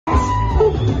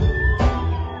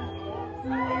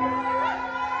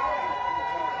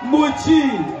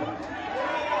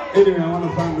Anyway, I want to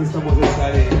thank Mr. Jose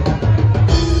Chameleon.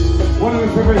 One of my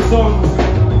favorite songs.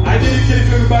 I dedicate it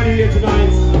to everybody here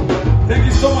tonight. Thank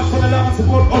you so much for the love and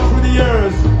support all through the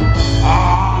years.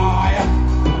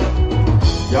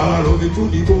 Y'all love it to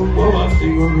the gold, Baba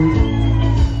sing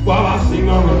around. Baba sing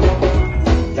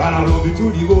around. Y'all love it to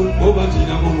the gold, Baba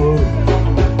Tina Momo.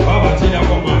 Baba Tina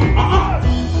Momo.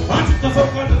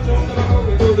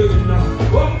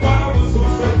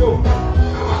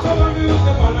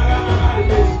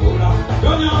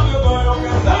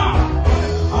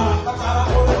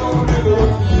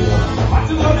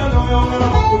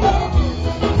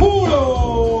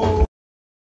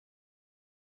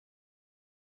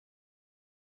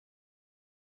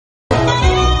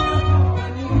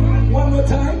 One more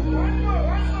time.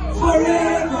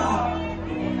 Forever.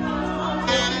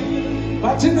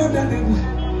 But you know that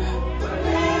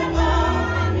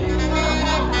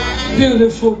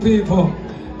beautiful people.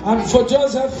 And for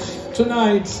Joseph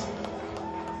tonight,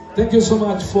 thank you so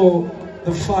much for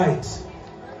the fight.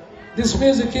 This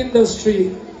music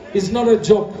industry is not a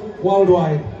joke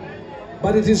worldwide,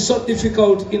 but it is so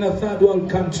difficult in a third world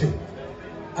country.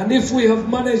 And if we have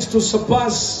managed to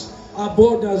surpass our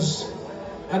borders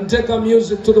and take our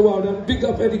music to the world, and big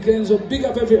up Eddie Kenzo, big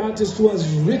up every artist who has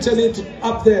written it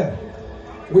up there,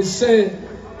 we say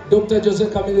Dr. Jose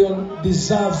Chameleon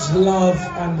deserves love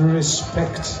and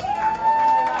respect.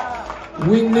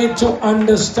 We need to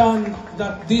understand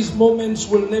that these moments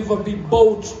will never be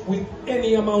bought with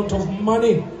any amount of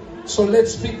money. So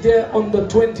let's be there on the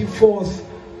 24th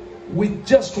with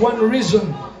just one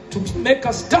reason, to make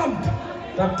a stamp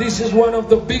that this is one of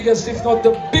the biggest, if not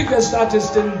the biggest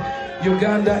artist in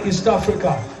Uganda, East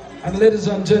Africa. And ladies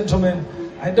and gentlemen,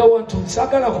 I don't want to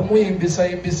sakala kumuyimbisa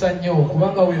yimbisa nnyo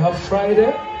kubanga we have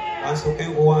Friday. So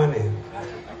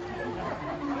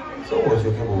what's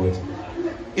your camera with?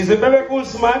 Is the Bebe Cool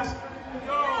smart?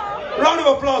 Round of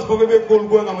applause for Bebe Cool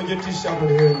going on your t-shirt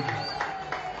with him.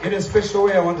 In a special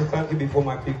way, I want to thank you before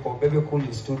my people. Bebe Cool,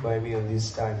 you stood by me on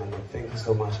this time, and thank you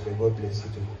so much. May God bless you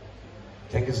too.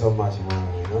 Thank you so much, man.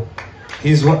 You know,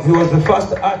 he was the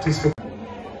first artist to...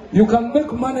 You can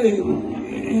make money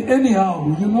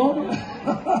anyhow, you know.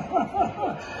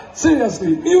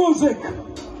 Seriously, music.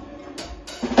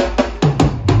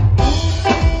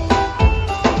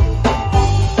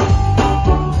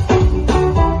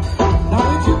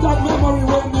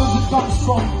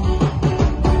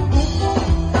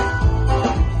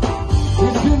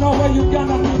 If you know where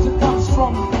Uganda music comes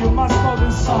from, you must know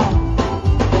this song.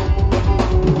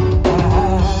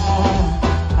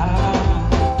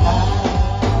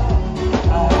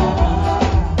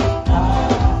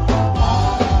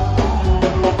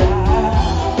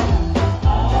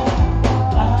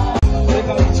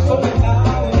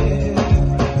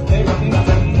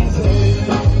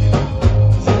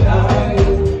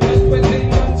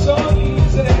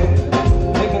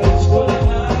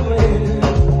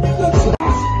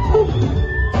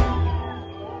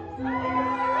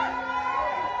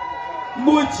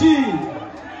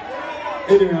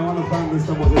 Anyway, I want to thank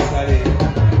Mr. Jose Chameleon.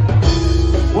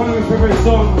 One of my favorite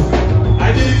songs.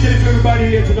 I dedicate it to everybody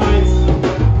here tonight.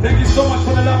 Thank you so much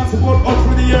for the love and support all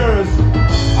through the years.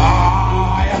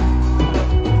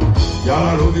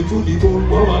 Y'all love it to the gold,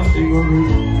 Baba sing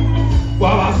around.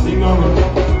 Baba sing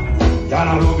around.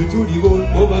 Y'all love it to the gold,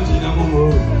 Baba Tina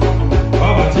Momo.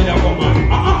 Baba Tina Momo.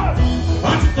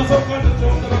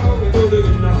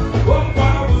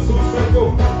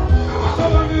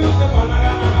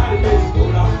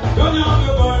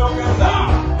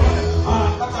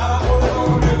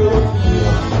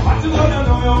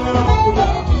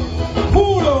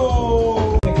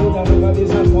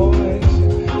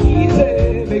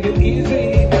 Make it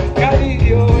easy, carry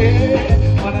your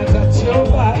way, wanna touch your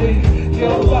body,